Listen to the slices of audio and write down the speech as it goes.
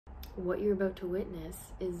What you're about to witness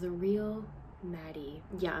is the real Maddie.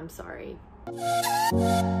 Yeah, I'm sorry.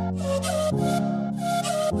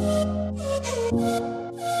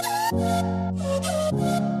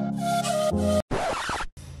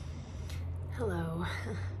 Hello,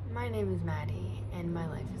 my name is Maddie and my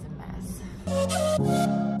life is a mess.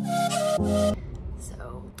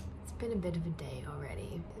 So, it's been a bit of a day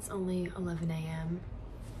already. It's only 11 a.m.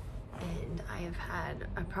 and I have had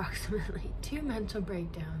approximately 2 mental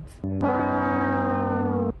breakdowns.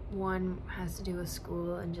 One has to do with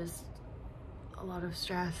school and just a lot of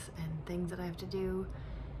stress and things that I have to do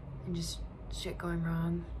and just shit going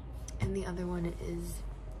wrong. And the other one is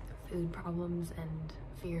food problems and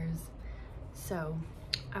fears. So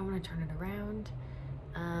I want to turn it around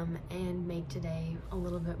and make today a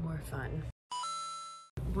little bit more fun.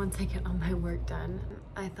 Once I get all my work done,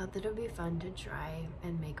 I thought that it would be fun to try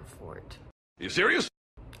and make a fort. Are you serious?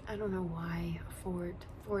 I don't know why a fort.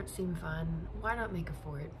 Forts seem fun. Why not make a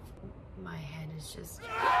fort? My head is just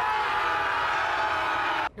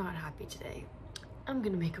not happy today. I'm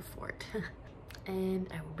gonna make a fort and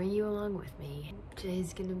I will bring you along with me.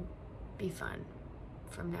 Today's gonna be fun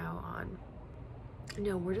from now on.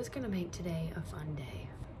 No, we're just gonna make today a fun day.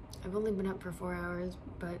 I've only been up for 4 hours,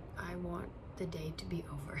 but I want the day to be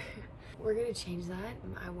over. We're gonna change that.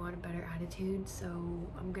 I want a better attitude, so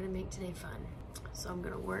I'm gonna make today fun. So I'm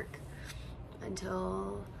gonna work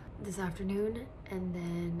until this afternoon, and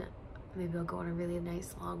then maybe I'll go on a really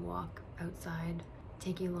nice long walk outside,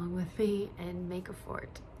 take you along with me, and make a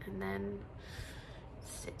fort, and then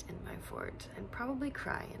sit in my fort and probably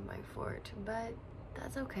cry in my fort, but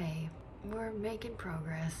that's okay. We're making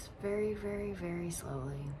progress very, very, very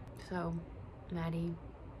slowly. So, Maddie,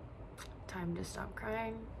 time to stop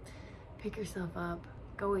crying, pick yourself up,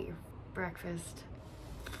 go eat your breakfast.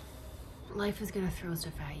 Life is gonna throw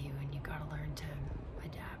stuff at you and you gotta learn to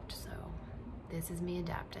adapt. So this is me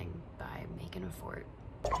adapting by making a fort.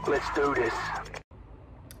 Let's do this.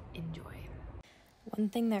 Enjoy. One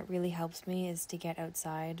thing that really helps me is to get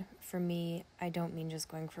outside. For me, I don't mean just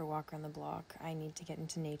going for a walk around the block. I need to get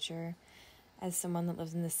into nature. As someone that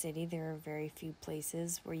lives in the city, there are very few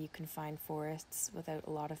places where you can find forests without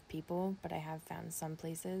a lot of people, but I have found some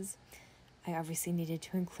places. I obviously needed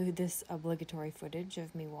to include this obligatory footage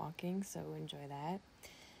of me walking, so enjoy that.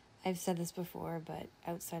 I've said this before, but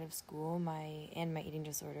outside of school my eating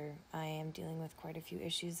disorder, I am dealing with quite a few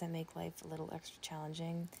issues that make life a little extra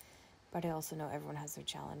challenging, but I also know everyone has their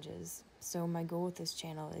challenges. So my goal with this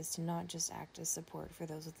channel is to not just act as support for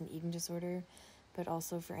those with an eating disorder, but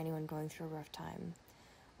also for anyone going through a rough time.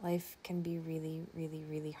 Life can be really, really,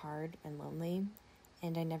 really hard and lonely,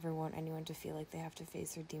 and I never want anyone to feel like they have to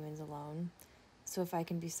face their demons alone. So if I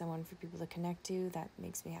can be someone for people to connect to, that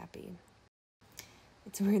makes me happy.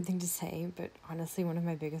 It's a weird thing to say, but honestly one of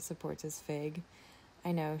my biggest supports is Fig.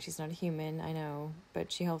 I know, she's not a human, I know,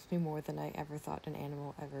 but she helps me more than I ever thought an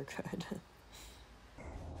animal ever could.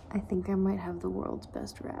 I think I might have the world's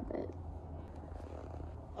best rabbit.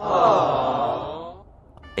 Aww.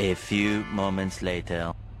 A few moments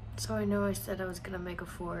later. So I know I said I was gonna make a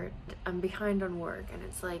fort. I'm behind on work and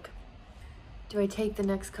it's like, do I take the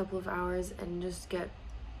next couple of hours and just get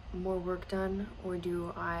more work done, or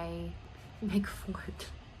do I make a fort?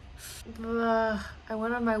 I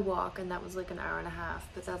went on my walk and that was like an hour and a half,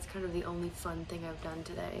 but that's kind of the only fun thing I've done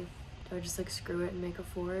today. Do I just like screw it and make a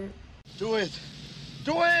fort? Do it!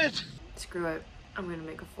 Do it! Screw it. I'm gonna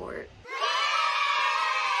make a fort.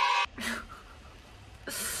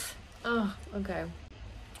 Oh, okay.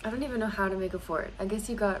 I don't even know how to make a fort. I guess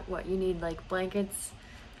you got what you need, like blankets,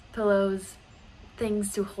 pillows,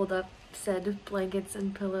 things to hold up said blankets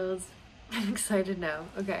and pillows. I'm excited now.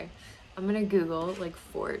 Okay, I'm gonna Google like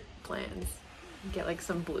fort plans, get like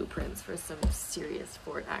some blueprints for some serious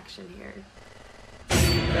fort action here.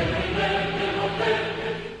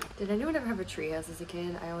 Did anyone ever have a treehouse as a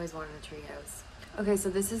kid? I always wanted a treehouse. Okay, so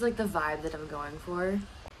this is like the vibe that I'm going for.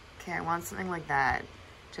 Okay, I want something like that.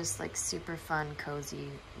 Just like super fun, cozy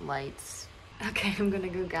lights. Okay, I'm gonna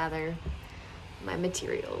go gather my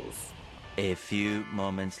materials. A few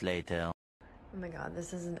moments later. Oh my god,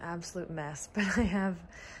 this is an absolute mess, but I have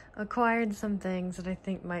acquired some things that I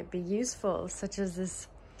think might be useful, such as this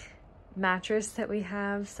mattress that we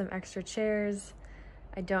have, some extra chairs.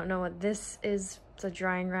 I don't know what this is. It's a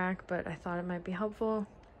drying rack, but I thought it might be helpful.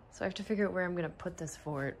 So I have to figure out where I'm gonna put this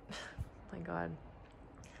fort. Oh my god.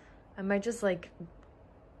 I might just like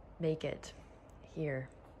make it here.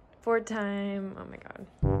 Fort time. Oh my god.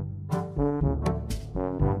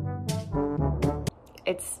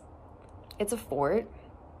 It's a fort.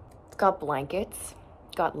 It's got blankets,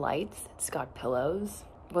 it's got lights, it's got pillows.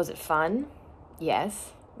 Was it fun?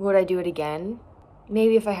 Yes. Would I do it again?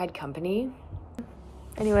 Maybe if I had company.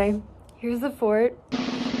 Anyway, here's the fort.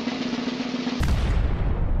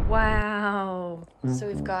 Wow. So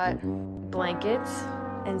we've got blankets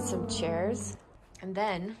and some chairs. And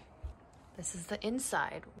then this is the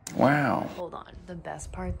inside. Wow. Hold on. The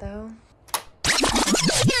best part though.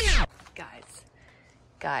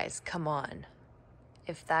 Guys, come on.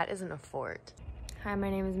 If that isn't a fort. Hi, my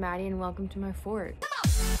name is Maddie and welcome to my fort.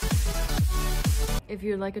 If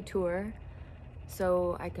you'd like a tour,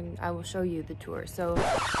 I will show you the tour.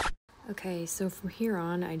 Okay, so from here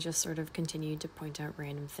on, I just sort of continued to point out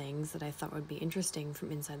random things that I thought would be interesting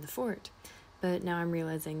from inside the fort. But now I'm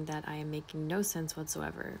realizing that I am making no sense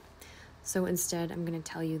whatsoever. So instead, I'm going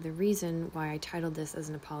to tell you the reason why I titled this as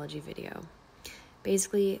an apology video.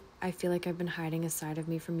 Basically, I feel like I've been hiding a side of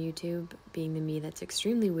me from YouTube, being the me that's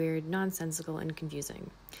extremely weird, nonsensical, and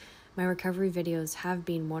confusing. My recovery videos have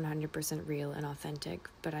been 100% real and authentic,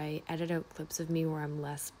 but I edit out clips of me where I'm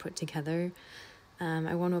less put together.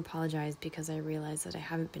 I want to apologize because I realize that I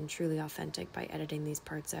haven't been truly authentic by editing these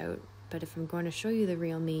parts out, but if I'm going to show you the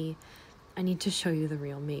real me, I need to show you the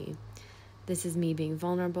real me. This is me being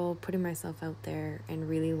vulnerable, putting myself out there, and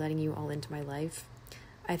really letting you all into my life.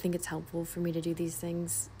 I think it's helpful for me to do these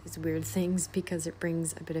things, these weird things, because it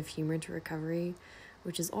brings a bit of humor to recovery,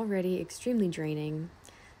 which is already extremely draining.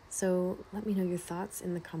 So let me know your thoughts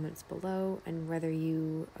in the comments below and whether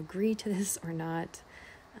you agree to this or not.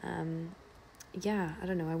 Yeah, I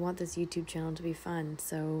don't know, I want this YouTube channel to be fun,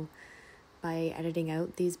 so by editing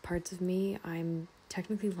out these parts of me, I'm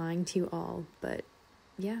technically lying to you all, but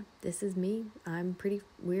yeah, this is me. I'm pretty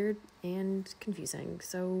weird and confusing,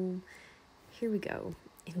 so here we go.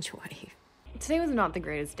 Enjoy. Today was not the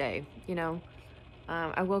greatest day, you know.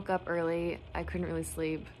 I woke up early, I couldn't really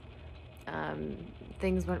sleep.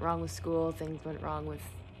 Things went wrong with school, things went wrong with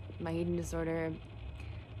my eating disorder,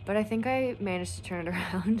 but I think I managed to turn it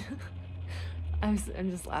around. I'm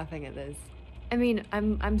just laughing at this. I mean,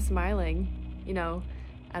 I'm smiling, you know.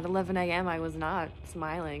 At 11 a.m. I was not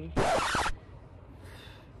smiling.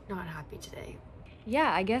 Not happy today.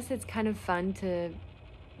 Yeah, I guess it's kind of fun to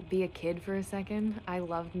be a kid for a second. I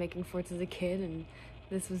loved making forts as a kid, and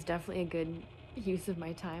this was definitely a good use of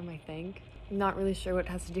my time, I think. I'm not really sure what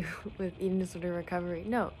it has to do with eating disorder recovery.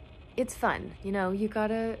 No, it's fun. You know, you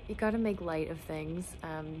gotta make light of things.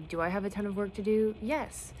 Do I have a ton of work to do?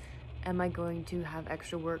 Yes. Am I going to have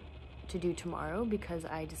extra work to do tomorrow because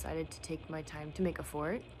I decided to take my time to make a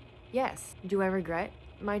fort? Yes. Do I regret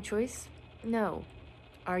my choice? No.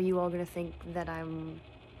 Are you all gonna think that I'm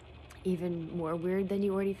even more weird than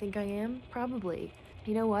you already think I am? Probably.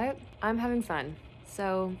 You know what? I'm having fun.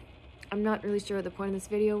 So I'm not really sure what the point of this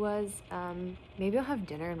video was. Maybe I'll have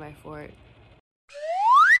dinner in my fort.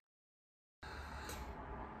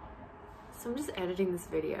 So I'm just editing this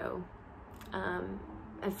video.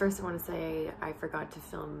 At first I want to say I forgot to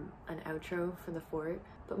film an outro for the fort,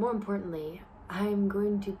 but more importantly, I'm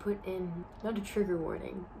going to put in, not a trigger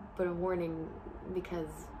warning, but a warning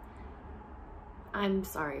because I'm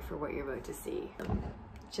sorry for what you're about to see.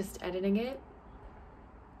 Just editing it,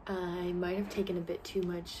 I might have taken a bit too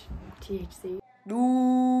much THC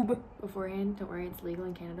beforehand. Don't worry, it's legal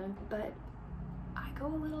in Canada, but I go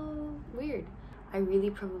a little weird. I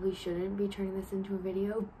really probably shouldn't be turning this into a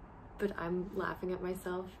video, but I'm laughing at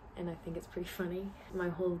myself and I think it's pretty funny. My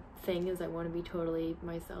whole thing is I want to be totally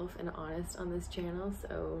myself and honest on this channel,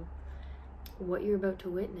 so what you're about to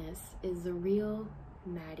witness is the real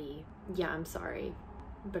Maddie. Yeah, I'm sorry,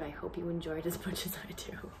 but I hope you enjoy it as much as I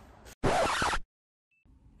do.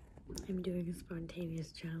 I'm doing a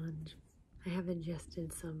spontaneous challenge. I have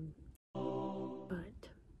ingested some, but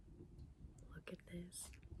look at this.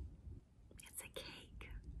 It's a cake.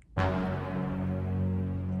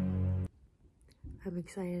 I'm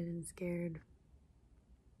excited and scared.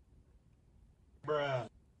 Bruh.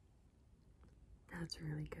 That's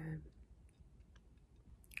really good.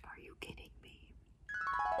 Are you kidding me?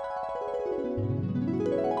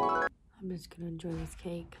 I'm just gonna enjoy this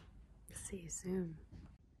cake. See you soon.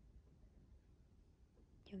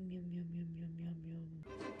 Yum, yum, yum, yum, yum, yum, yum.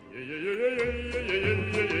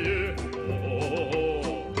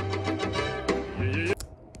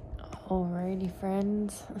 Alrighty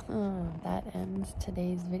friends, that ends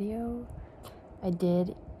today's video. I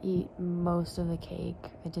did eat most of the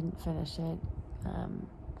cake. I didn't finish it,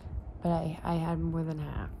 but I had more than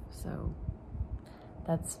half, so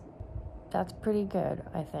that's pretty good,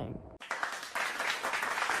 I think.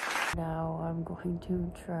 Now I'm going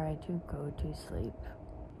to try to go to sleep.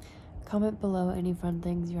 Comment below any fun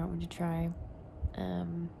things you want me to try.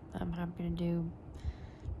 I'm happy to do.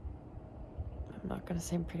 I'm not gonna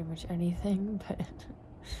say pretty much anything, but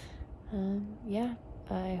yeah,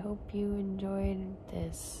 I hope you enjoyed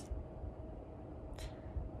this.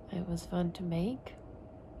 It was fun to make,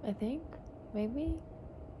 I think, maybe?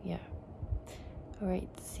 Yeah. Alright,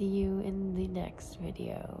 see you in the next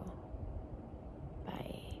video.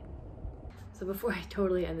 Bye. So before I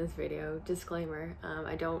totally end this video, disclaimer,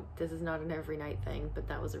 this is not an every night thing, but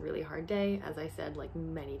that was a really hard day, as I said like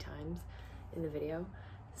many times in the video.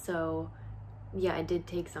 So yeah, I did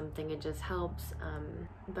take something, it just helps,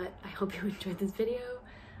 but I hope you enjoyed this video.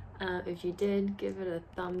 If you did, give it a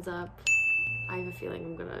thumbs up. I have a feeling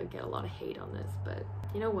I'm gonna get a lot of hate on this, but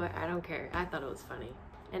you know what, I don't care. I thought it was funny.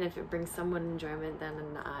 And if it brings someone enjoyment, then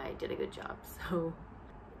I did a good job. So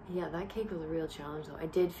yeah, that cake was a real challenge though. I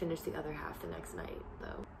did finish the other half the next night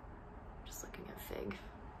though. Just looking at Fig.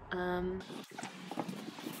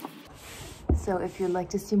 So if you'd like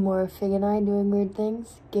to see more of Fig and I doing weird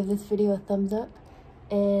things, give this video a thumbs up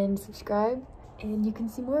and subscribe, and you can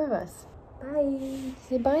see more of us. Bye.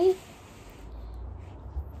 Say bye.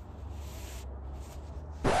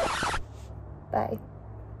 Bye.